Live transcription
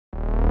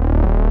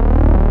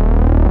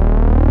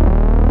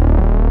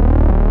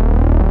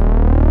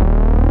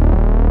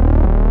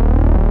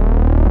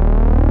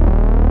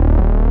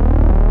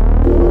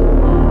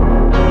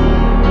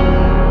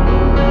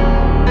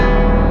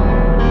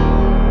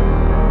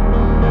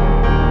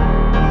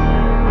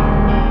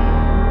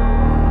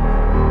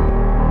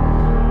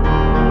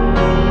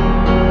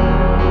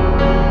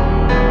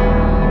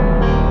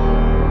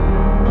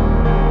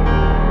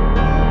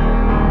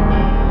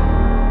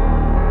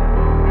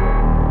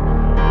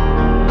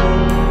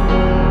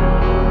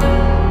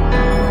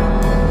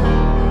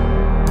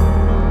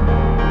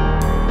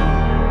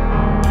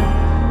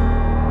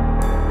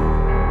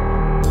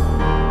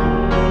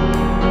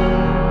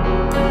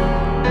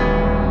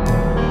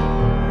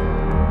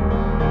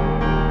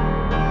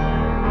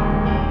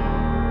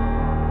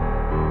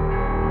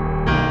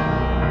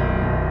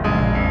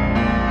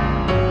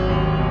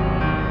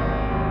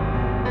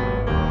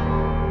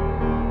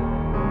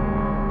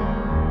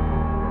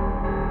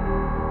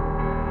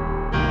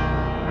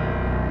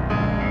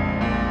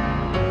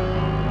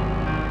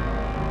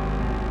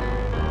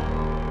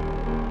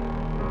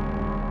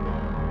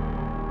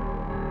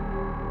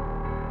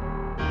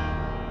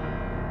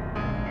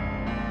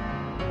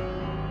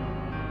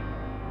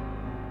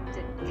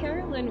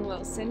Carolyn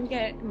Wilson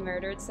get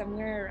murdered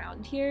somewhere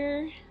around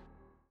here?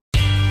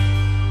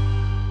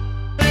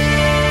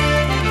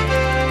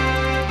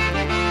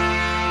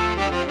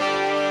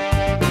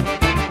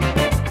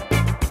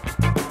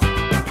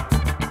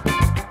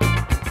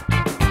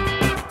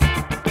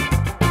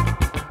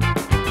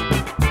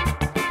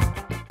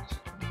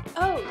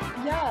 Oh,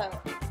 yeah.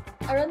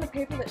 I read in the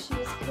paper that she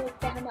was killed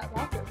behind that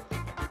locker.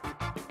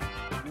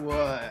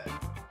 What?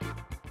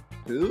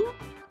 Who?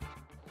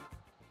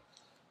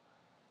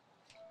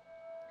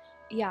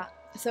 Yeah,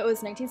 so it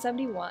was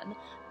 1971,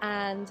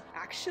 and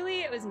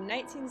actually it was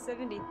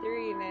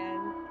 1973,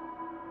 man.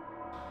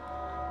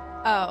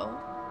 Oh,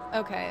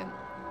 okay.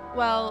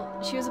 Well,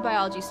 she was a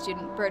biology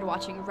student bird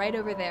watching right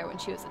over there when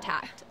she was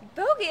attacked.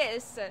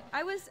 Bogus!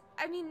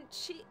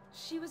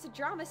 She was a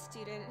drama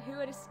student who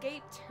had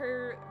escaped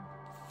her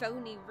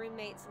phony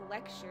roommate's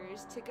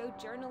lectures to go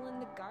journal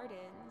in the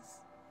gardens.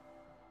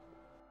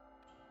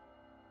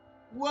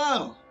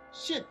 Whoa!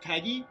 Shit,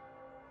 Peggy!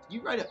 Did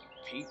you write a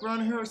paper on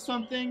her or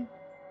something?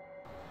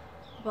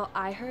 Well,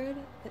 I heard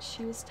that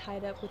she was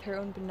tied up with her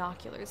own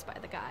binoculars by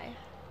the guy.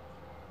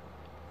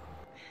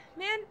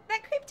 Man,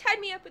 that creep tied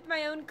me up with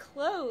my own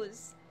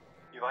clothes.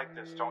 You like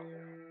this, don't you?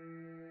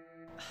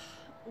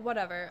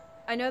 Whatever.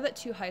 I know that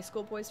 2 high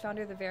school boys found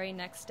her the very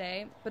next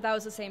day, but that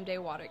was the same day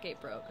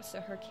Watergate broke,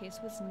 so her case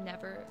was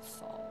never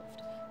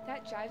solved.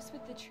 That jives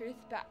with the truth,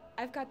 but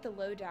I've got the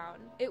lowdown.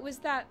 It was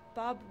that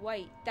Bob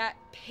White, that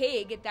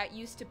pig that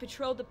used to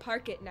patrol the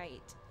park at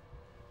night.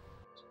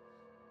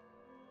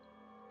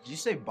 Did you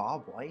say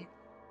Bob White?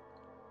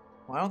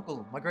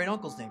 My great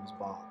uncle's name is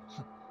Bob.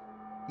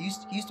 he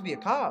used to be a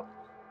cop.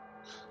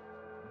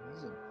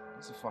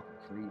 He's a fucking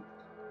creep.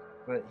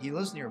 But he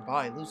lives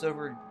nearby. He lives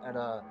over at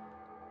a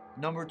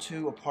number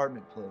 2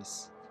 apartment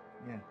place.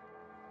 Yeah.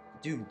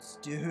 Dudes.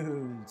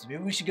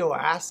 Maybe we should go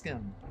ask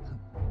him.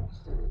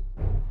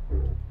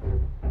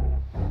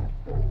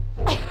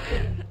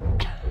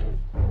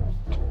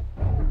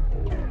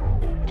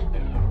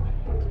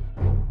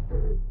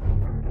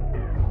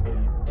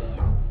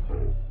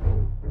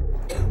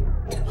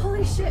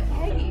 Holy shit,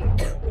 Peggy!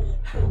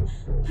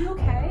 You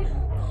okay?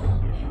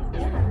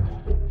 Yeah.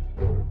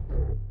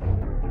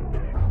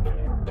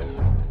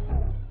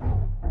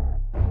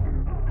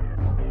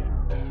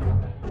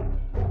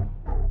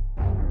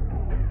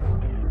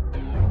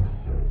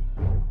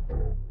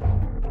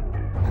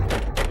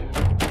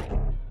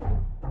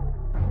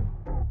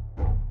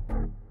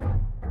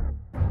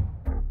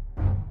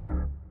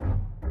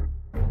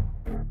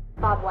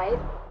 Bob White?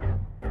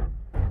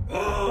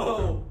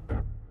 Oh!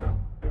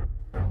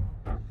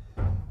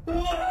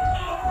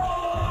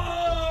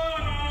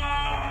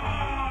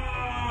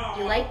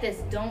 You like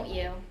this, don't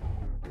you?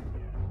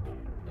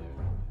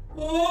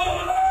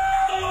 Oh!